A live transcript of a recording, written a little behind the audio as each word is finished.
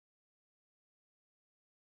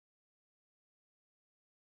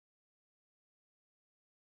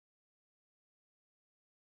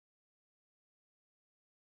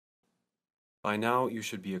By now, you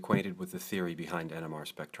should be acquainted with the theory behind NMR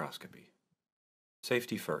spectroscopy.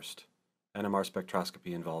 Safety first. NMR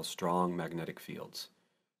spectroscopy involves strong magnetic fields.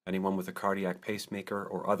 Anyone with a cardiac pacemaker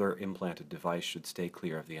or other implanted device should stay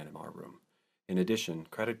clear of the NMR room. In addition,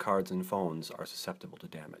 credit cards and phones are susceptible to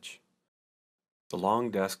damage. The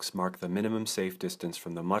long desks mark the minimum safe distance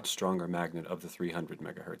from the much stronger magnet of the 300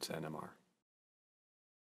 MHz NMR.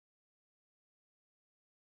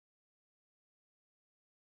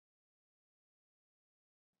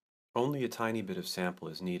 Only a tiny bit of sample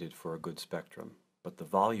is needed for a good spectrum, but the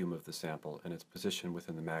volume of the sample and its position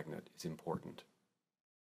within the magnet is important.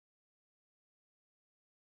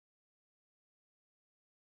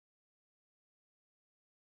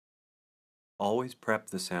 Always prep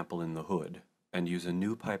the sample in the hood and use a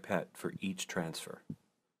new pipette for each transfer.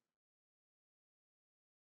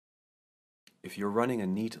 If you're running a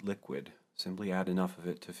neat liquid, simply add enough of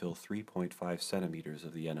it to fill 3.5 centimeters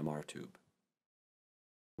of the NMR tube.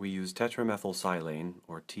 We use tetramethylsilane,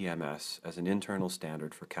 or TMS, as an internal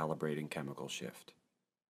standard for calibrating chemical shift.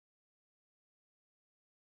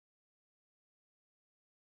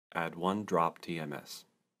 Add 1 drop TMS.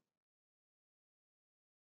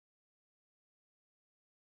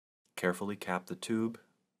 Carefully cap the tube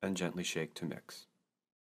and gently shake to mix.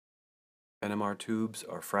 NMR tubes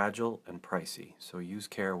are fragile and pricey, so use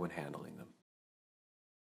care when handling them.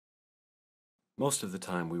 Most of the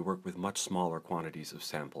time we work with much smaller quantities of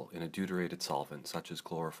sample in a deuterated solvent such as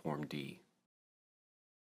chloroform D.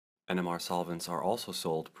 NMR solvents are also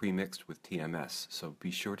sold pre-mixed with TMS, so be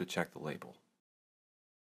sure to check the label.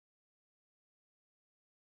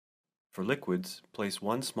 For liquids, place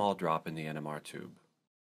 1 small drop in the NMR tube.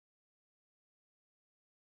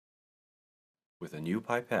 With a new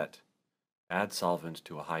pipette, add solvent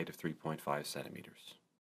to a height of 3.5 centimeters.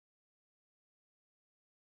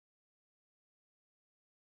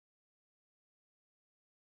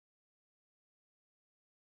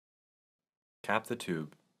 Cap the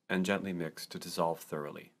tube and gently mix to dissolve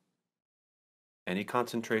thoroughly. Any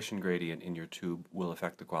concentration gradient in your tube will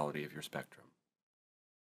affect the quality of your spectrum.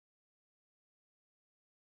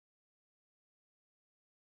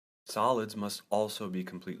 Solids must also be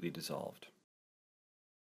completely dissolved.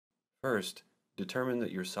 First, determine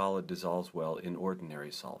that your solid dissolves well in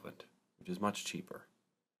ordinary solvent, which is much cheaper.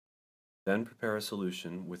 Then prepare a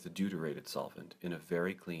solution with the deuterated solvent in a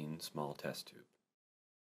very clean, small test tube.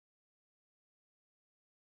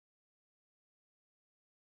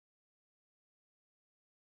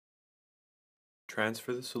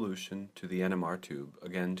 Transfer the solution to the NMR tube,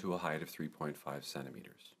 again to a height of 3.5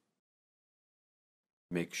 centimeters.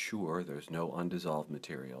 Make sure there's no undissolved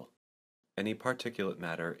material. Any particulate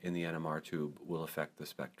matter in the NMR tube will affect the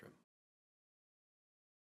spectrum.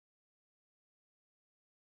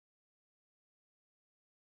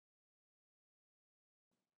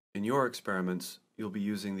 In your experiments, you'll be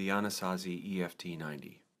using the Anasazi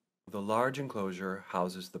EFT90. The large enclosure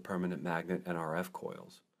houses the permanent magnet and RF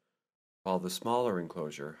coils, while the smaller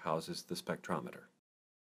enclosure houses the spectrometer.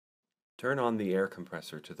 Turn on the air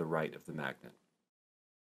compressor to the right of the magnet.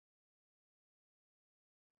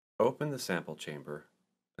 Open the sample chamber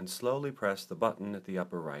and slowly press the button at the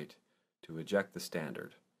upper right to eject the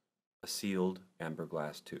standard, a sealed amber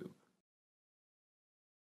glass tube.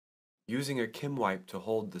 Using a Kim wipe to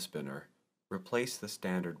hold the spinner, replace the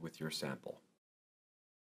standard with your sample.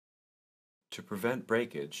 To prevent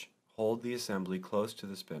breakage, hold the assembly close to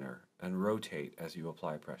the spinner and rotate as you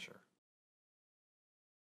apply pressure.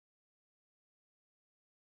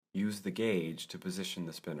 Use the gauge to position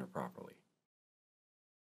the spinner properly.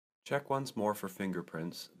 Check once more for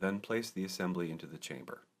fingerprints, then place the assembly into the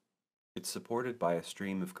chamber. It's supported by a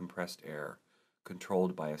stream of compressed air,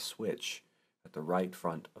 controlled by a switch at the right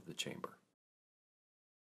front of the chamber.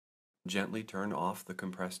 Gently turn off the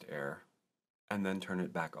compressed air, and then turn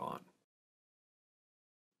it back on.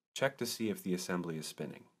 Check to see if the assembly is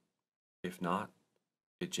spinning. If not,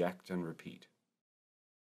 eject and repeat.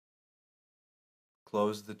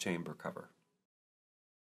 Close the chamber cover.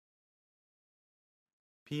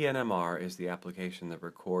 PNMR is the application that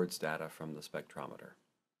records data from the spectrometer.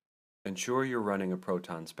 Ensure you're running a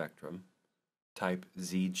proton spectrum, type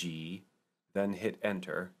ZG, then hit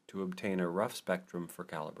Enter to obtain a rough spectrum for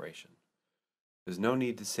calibration. There's no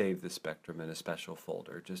need to save the spectrum in a special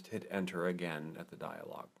folder, just hit Enter again at the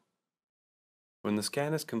dialog. When the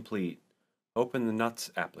scan is complete, open the NUTS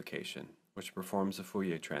application, which performs a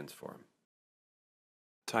Fourier transform.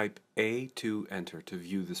 Type A to Enter to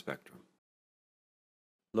view the spectrum.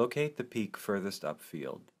 Locate the peak furthest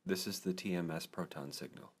upfield. This is the TMS proton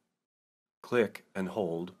signal. Click and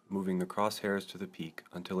hold, moving the crosshairs to the peak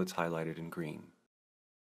until it's highlighted in green.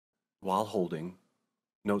 While holding,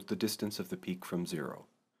 note the distance of the peak from zero.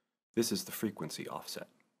 This is the frequency offset.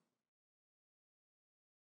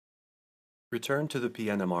 Return to the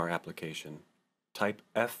PNMR application, type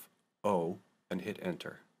FO and hit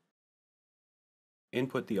enter.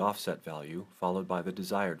 Input the offset value followed by the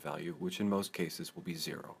desired value, which in most cases will be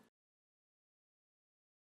 0.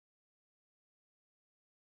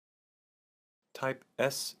 Type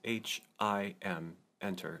SHIM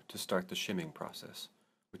enter to start the shimming process,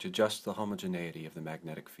 which adjusts the homogeneity of the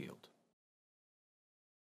magnetic field.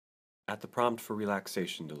 At the prompt for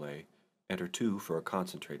relaxation delay, enter 2 for a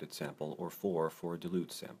concentrated sample or 4 for a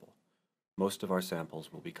dilute sample. Most of our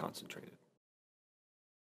samples will be concentrated.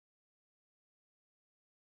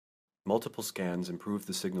 Multiple scans improve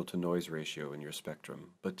the signal-to-noise ratio in your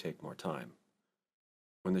spectrum, but take more time.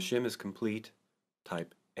 When the shim is complete,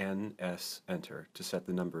 type NS enter to set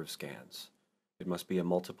the number of scans. It must be a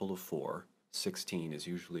multiple of 4. 16 is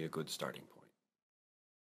usually a good starting point.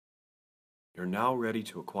 You're now ready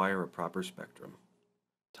to acquire a proper spectrum.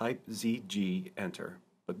 Type ZG enter,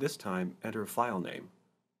 but this time enter a file name,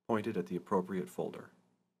 pointed at the appropriate folder.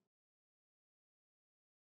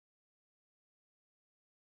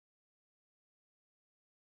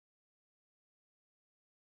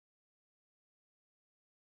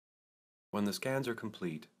 When the scans are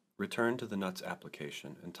complete, return to the NUTS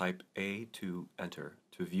application and type A2 enter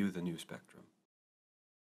to view the new spectrum.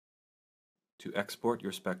 To export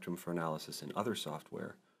your spectrum for analysis in other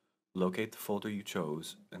software, locate the folder you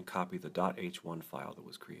chose and copy the .h1 file that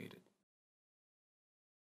was created.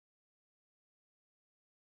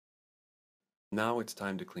 Now it's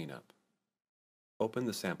time to clean up. Open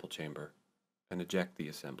the sample chamber and eject the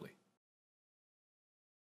assembly.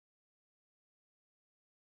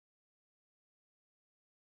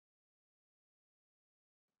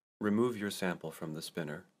 Remove your sample from the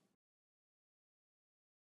spinner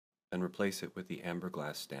and replace it with the amber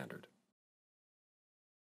glass standard.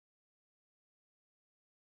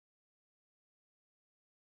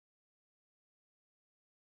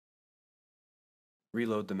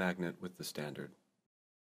 Reload the magnet with the standard.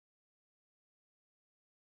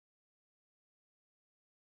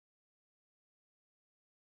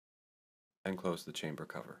 And close the chamber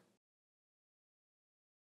cover.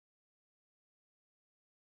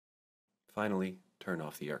 Finally, turn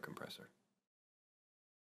off the air compressor.